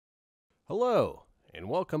Hello, and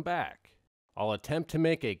welcome back. I'll attempt to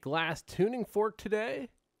make a glass tuning fork today,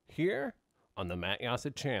 here on the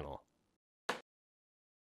Jasa channel.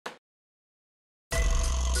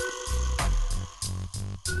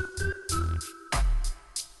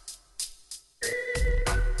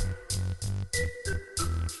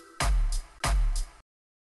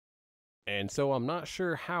 And so I'm not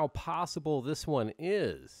sure how possible this one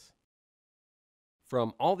is.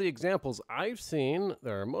 From all the examples I've seen,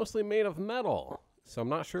 they're mostly made of metal, so I'm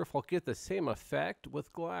not sure if I'll get the same effect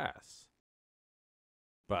with glass.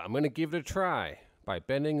 But I'm going to give it a try by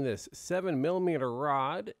bending this 7mm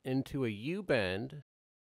rod into a U-bend.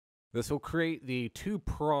 This will create the two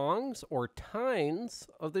prongs or tines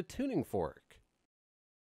of the tuning fork.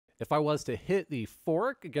 If I was to hit the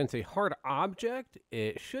fork against a hard object,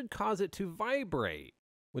 it should cause it to vibrate,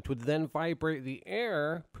 which would then vibrate the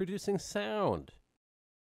air, producing sound.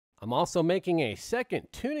 I'm also making a second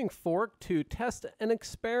tuning fork to test an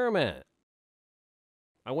experiment.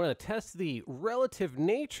 I want to test the relative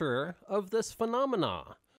nature of this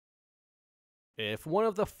phenomena. If one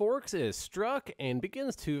of the forks is struck and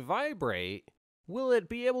begins to vibrate, will it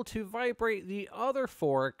be able to vibrate the other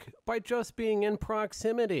fork by just being in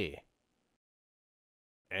proximity?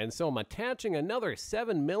 And so I'm attaching another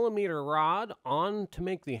 7mm rod on to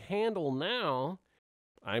make the handle now.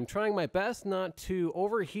 I'm trying my best not to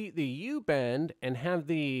overheat the U-bend and have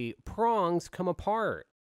the prongs come apart.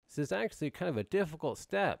 This is actually kind of a difficult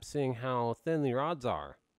step, seeing how thin the rods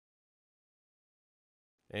are.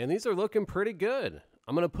 And these are looking pretty good.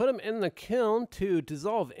 I'm going to put them in the kiln to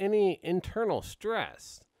dissolve any internal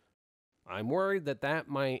stress. I'm worried that that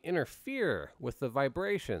might interfere with the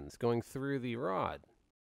vibrations going through the rod.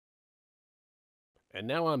 And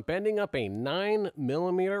now I'm bending up a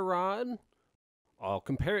 9mm rod. I'll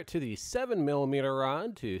compare it to the 7mm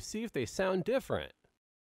rod to see if they sound different.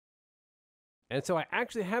 And so I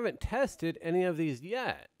actually haven't tested any of these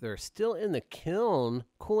yet. They're still in the kiln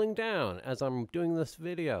cooling down as I'm doing this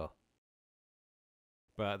video.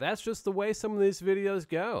 But that's just the way some of these videos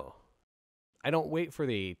go. I don't wait for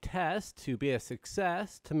the test to be a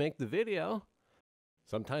success to make the video.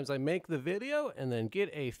 Sometimes I make the video and then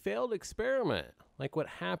get a failed experiment, like what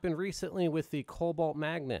happened recently with the cobalt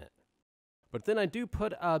magnet. But then I do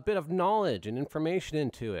put a bit of knowledge and information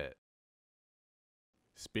into it.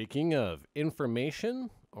 Speaking of information,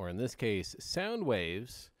 or in this case, sound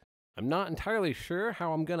waves, I'm not entirely sure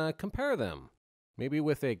how I'm gonna compare them. Maybe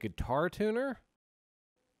with a guitar tuner?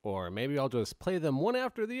 Or maybe I'll just play them one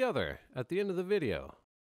after the other at the end of the video.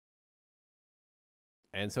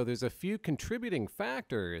 And so there's a few contributing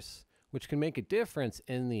factors which can make a difference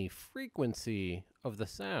in the frequency of the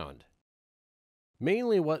sound.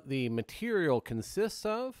 Mainly what the material consists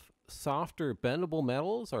of. Softer bendable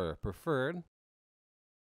metals are preferred,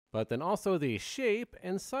 but then also the shape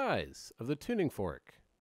and size of the tuning fork.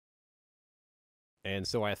 And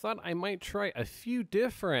so I thought I might try a few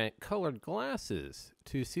different colored glasses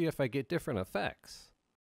to see if I get different effects.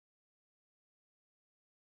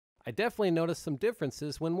 I definitely noticed some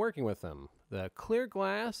differences when working with them. The clear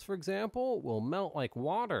glass, for example, will melt like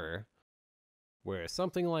water, whereas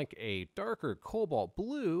something like a darker cobalt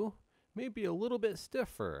blue may be a little bit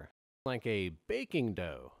stiffer, like a baking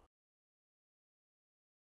dough.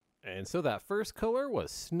 And so that first color was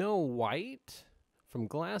Snow White from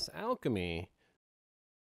Glass Alchemy.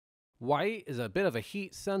 White is a bit of a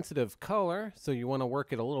heat-sensitive color, so you want to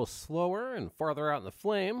work it a little slower and farther out in the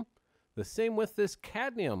flame. The same with this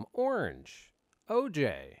Cadmium Orange,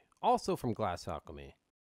 OJ, also from Glass Alchemy.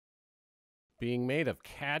 Being made of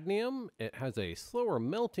cadmium, it has a slower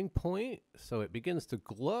melting point, so it begins to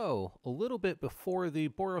glow a little bit before the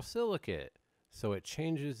borosilicate, so it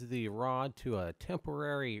changes the rod to a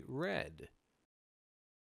temporary red.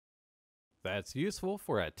 That's useful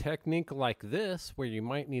for a technique like this, where you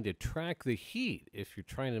might need to track the heat if you're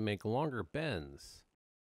trying to make longer bends.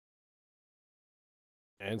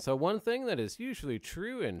 And so one thing that is usually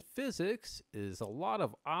true in physics is a lot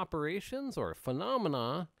of operations or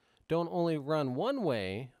phenomena don't only run one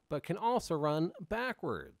way, but can also run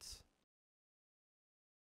backwards.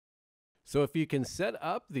 So if you can set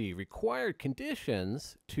up the required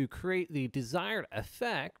conditions to create the desired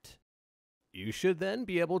effect, you should then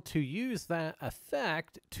be able to use that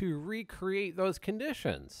effect to recreate those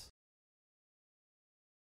conditions.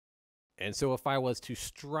 And so if I was to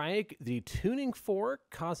strike the tuning fork,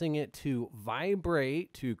 causing it to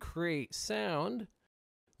vibrate to create sound,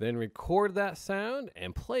 then record that sound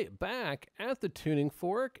and play it back at the tuning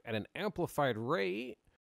fork at an amplified rate,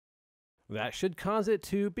 that should cause it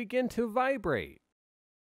to begin to vibrate.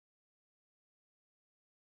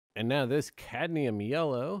 And now this cadmium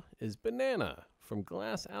yellow is banana from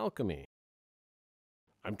Glass Alchemy.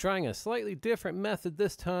 I'm trying a slightly different method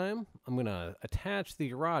this time. I'm going to attach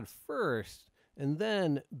the rod first and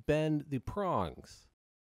then bend the prongs.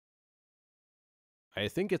 I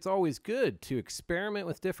think it's always good to experiment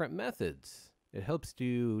with different methods. It helps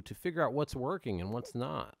you to figure out what's working and what's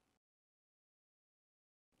not.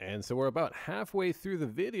 And so we're about halfway through the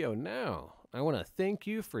video now. I want to thank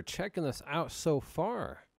you for checking this out so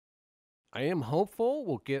far. I am hopeful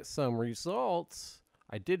we'll get some results.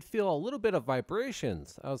 I did feel a little bit of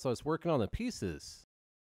vibrations as I was working on the pieces.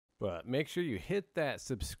 But make sure you hit that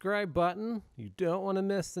subscribe button. You don't want to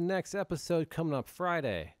miss the next episode coming up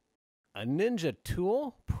Friday. A ninja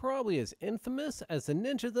tool probably as infamous as the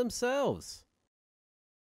ninja themselves.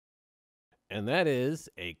 And that is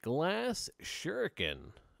a glass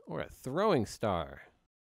shuriken, or a throwing star.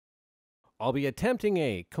 I'll be attempting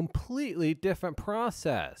a completely different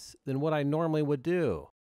process than what I normally would do.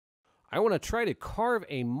 I want to try to carve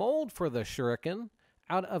a mold for the shuriken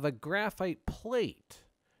out of a graphite plate.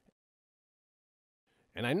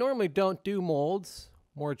 And I normally don't do molds,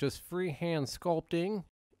 more just freehand sculpting,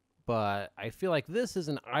 but I feel like this is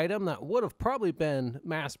an item that would have probably been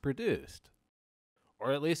mass produced,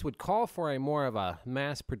 or at least would call for a more of a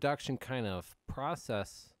mass production kind of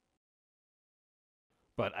process.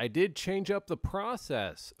 But I did change up the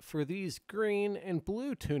process for these green and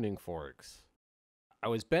blue tuning forks. I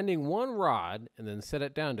was bending one rod and then set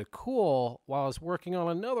it down to cool while I was working on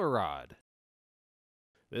another rod.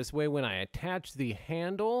 This way when I attach the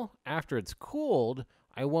handle after it's cooled,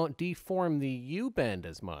 I won't deform the U-bend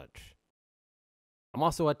as much. I'm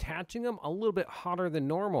also attaching them a little bit hotter than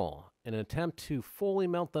normal in an attempt to fully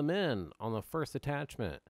melt them in on the first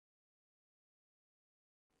attachment.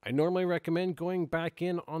 I normally recommend going back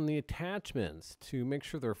in on the attachments to make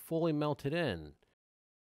sure they're fully melted in,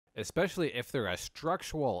 especially if they're a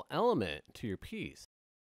structural element to your piece.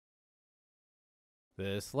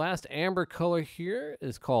 This last amber color here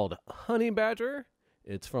is called Honey Badger.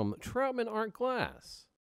 It's from Troutman Art Glass.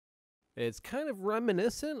 It's kind of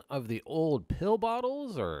reminiscent of the old pill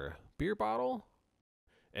bottles or beer bottle.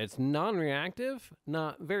 It's non-reactive,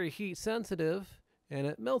 not very heat sensitive, and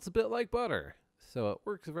it melts a bit like butter, so it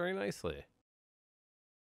works very nicely.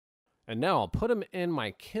 And now I'll put them in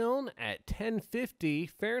my kiln at 1050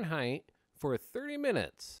 Fahrenheit for 30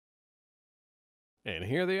 minutes. And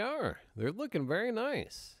here they are. They're looking very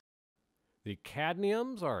nice. The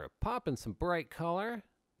cadmiums are popping some bright color.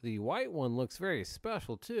 The white one looks very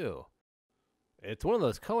special too. It's one of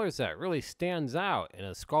those colors that really stands out in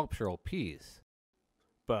a sculptural piece.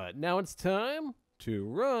 But now it's time to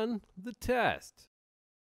run the test.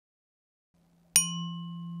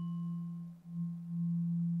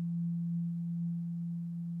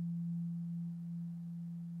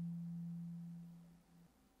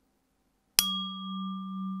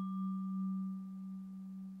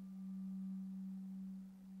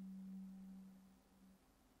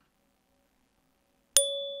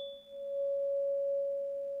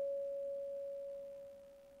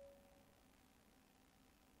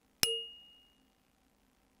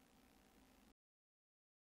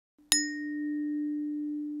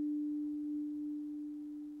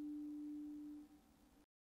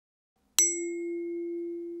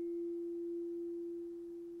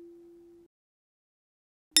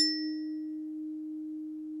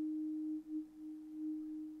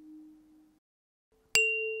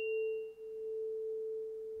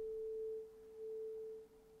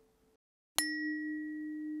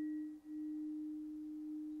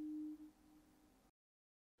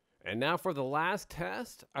 And now for the last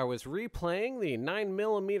test, I was replaying the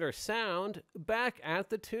 9mm sound back at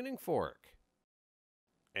the tuning fork.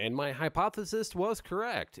 And my hypothesis was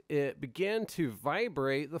correct. It began to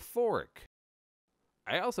vibrate the fork.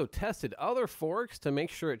 I also tested other forks to make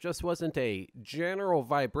sure it just wasn't a general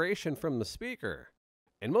vibration from the speaker.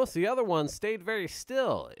 And most of the other ones stayed very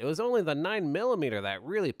still. It was only the 9mm that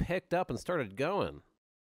really picked up and started going.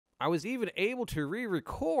 I was even able to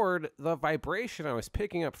re-record the vibration I was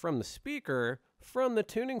picking up from the speaker from the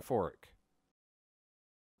tuning fork.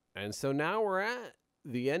 And so now we're at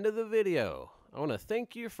the end of the video. I want to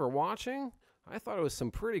thank you for watching. I thought it was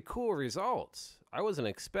some pretty cool results. I wasn't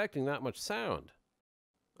expecting that much sound.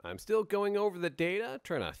 I'm still going over the data,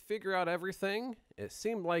 trying to figure out everything. It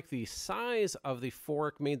seemed like the size of the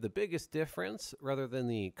fork made the biggest difference rather than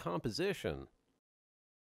the composition.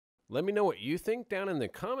 Let me know what you think down in the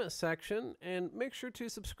comment section, and make sure to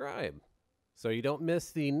subscribe so you don't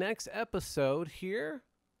miss the next episode here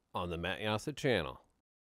on the Matt Jasa channel.